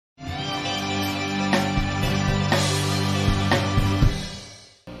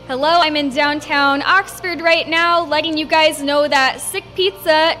Hello, I'm in downtown Oxford right now, letting you guys know that Sick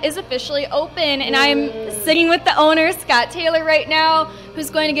Pizza is officially open, and I'm sitting with the owner, Scott Taylor, right now, who's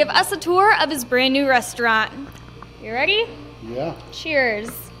going to give us a tour of his brand new restaurant. You ready? Yeah. Cheers.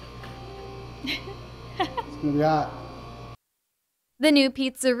 It's gonna be hot. The new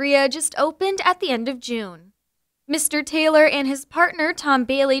pizzeria just opened at the end of June. Mr. Taylor and his partner, Tom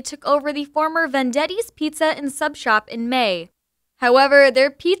Bailey, took over the former Vendetti's Pizza and Sub Shop in May. However,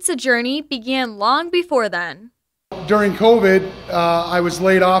 their pizza journey began long before then. During COVID, I was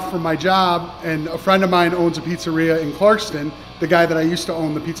laid off from my job, and a friend of mine owns a pizzeria in Clarkston, the guy that I used to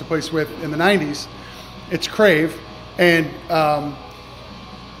own the pizza place with in the 90s. It's Crave, and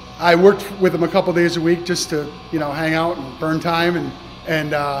I worked with him a couple days a week just to, hang out and burn time,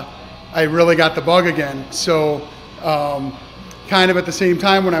 and I really got the bug again. So kind of at the same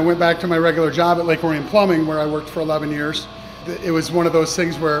time when I went back to my regular job at Lake Orion Plumbing, where I worked for 11 years, it was one of those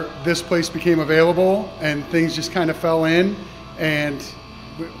things where this place became available and things just kind of fell in, and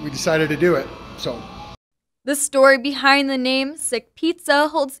we decided to do it. So the story behind the name Sick Pizza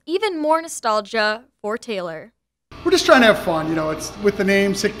holds even more nostalgia for Taylor. We're just trying to have fun, it's with the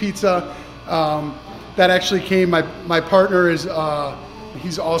name Sick Pizza. That actually came, my partner is,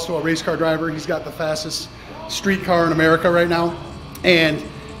 he's also a race car driver. He's got the fastest street car in America right now, and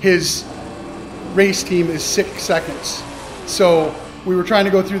his race team is 6 seconds. So we were trying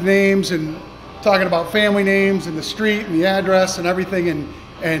to go through the names and talking about family names and the street and the address and everything,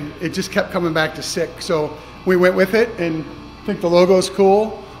 and it just kept coming back to Sick. So we went with it, and I think the logo's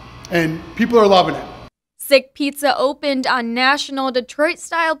cool, and people are loving it. Sick Pizza opened on National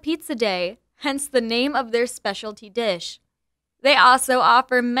Detroit-Style Pizza Day, hence the name of their specialty dish. They also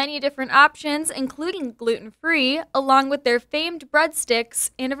offer many different options, including gluten-free, along with their famed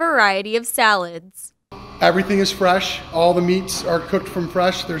breadsticks and a variety of salads. Everything is fresh. All the meats are cooked from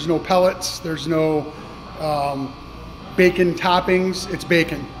fresh. There's no pellets. There's no bacon toppings. It's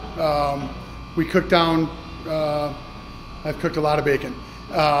bacon. We cook down, I've cooked a lot of bacon.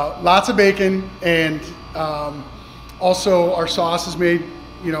 Lots of bacon, and also our sauce is made,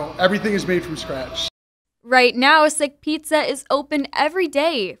 everything is made from scratch. Right now, Sick Pizza is open every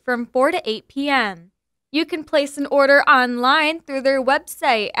day from 4 to 8 p.m. You can place an order online through their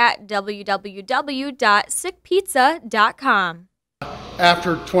website at www.sickpizza.com.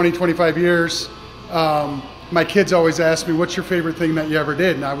 After 25 years, my kids always ask me, what's your favorite thing that you ever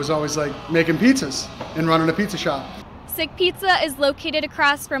did? And I was always like, making pizzas and running a pizza shop. Sick Pizza is located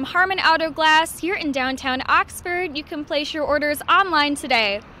across from Harmon Auto Glass here in downtown Oxford. You can place your orders online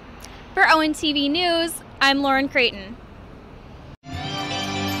today. For ONTV News, I'm Lauren Creighton.